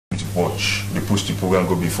much. They push the program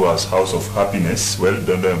go before as House of Happiness. Well,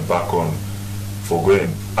 then them back on for go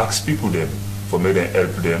and ask people them for make them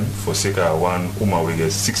help them for sake of one woman we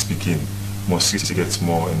get 6 pikin, more 6 gets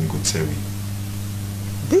more and good service.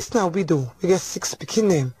 This now widow we get 6 pikin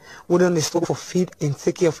them we don't stop for feed and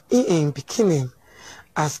take care of pikin them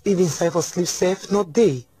as even side for sleep safe not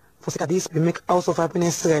day. For sake of this, we make House of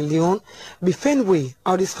Happiness Sierra Leone be find way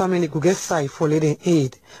how this family could get side for leading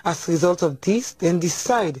aid. As a result of this, then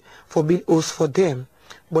decide for build house for them.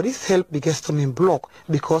 But this help begins to mean block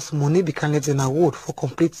because money become less than a road for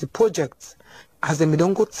complete the project. As they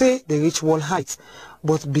don't go say they reach wall heights,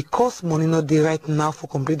 but because money not there right now for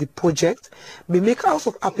complete the project, we make House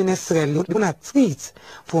of Happiness Sierra Leone gonna treat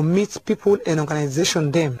for meet people and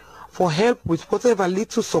organization them. For help with whatever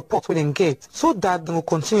little support we can get so that they will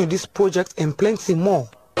continue this project and plenty more.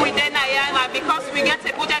 We then because we get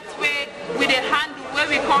a project where with a handle where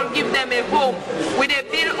we can give them a home, with a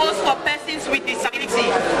build house for persons with disability,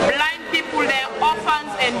 blind people there,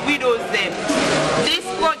 orphans and widows there. This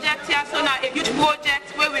project here so now a huge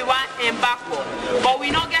project where we want to embark on, but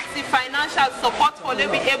we don't get the financial support for them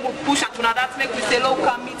be able to push and now that make we say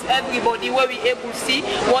local meet everybody where we able to see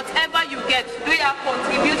whatever you get, do you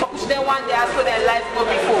contribute to push them one day so their life go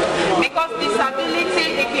before. Because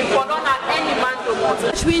disability it can follow not any man to want.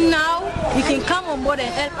 Between now you can come on board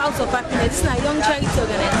and help House of Happiness. This is a young charity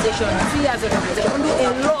organization, 3 years of organization. We do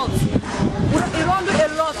a lot. We don't do a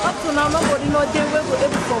lot. Up to now nobody know they will be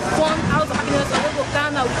able to fund House of Happiness or able to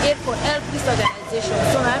kind of aid for help this organization.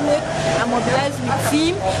 So I mobilize with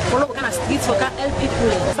team for local kind of streets for can help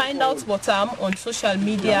people. Find out what on social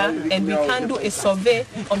media and we can do a survey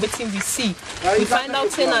on the thing we see. We find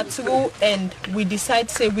out saying are true and we decide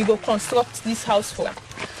say we go construct this house for them.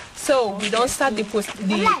 So we don't start the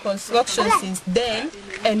construction since then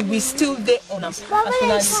and we still there on as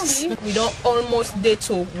soon as you see, we don't almost there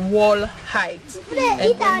to wall height.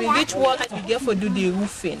 And when we reach wall height we get for do the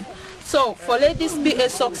roofing. So for let this be a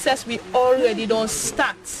success, we already don't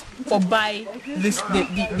start for buy this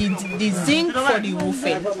the zinc for the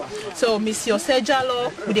roofing. So Monsieur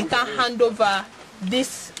Sejalo, we can hand over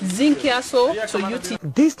this zinc here so you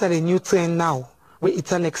this is a new trend now. Where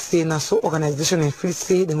Itanex say na so organization and feel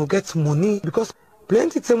say they will get money because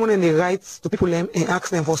plenty of money and the rights to people and ask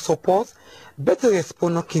them for support. Better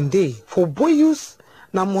respond knocking day. For boy use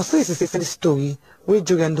now most is a story where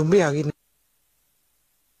Julian Dumbe are reading.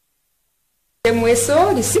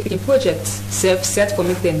 So the security project set for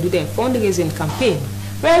make them do their fundraising campaign.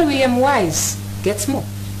 Well, William Wise gets more.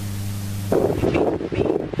 For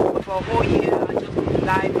a whole year I just live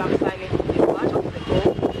outside on the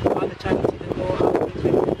goal on the charity.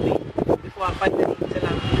 Before I finally tell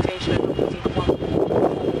our intention of putting one for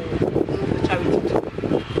the charity too.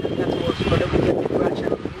 That was for them to get the branch in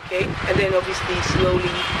the UK and then obviously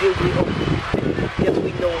slowly build it up and get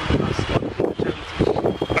we know as charity.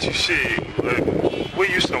 As you say, we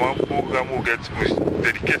use our program we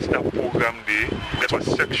dedicate that program day, that's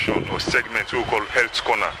a section or segment we call Health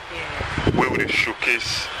Corner, where we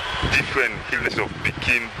showcase different illnesses of big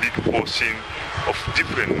person of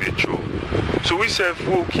different nature. So we say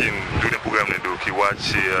working do the program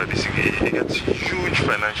watch this it gets huge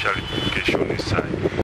financial implication inside.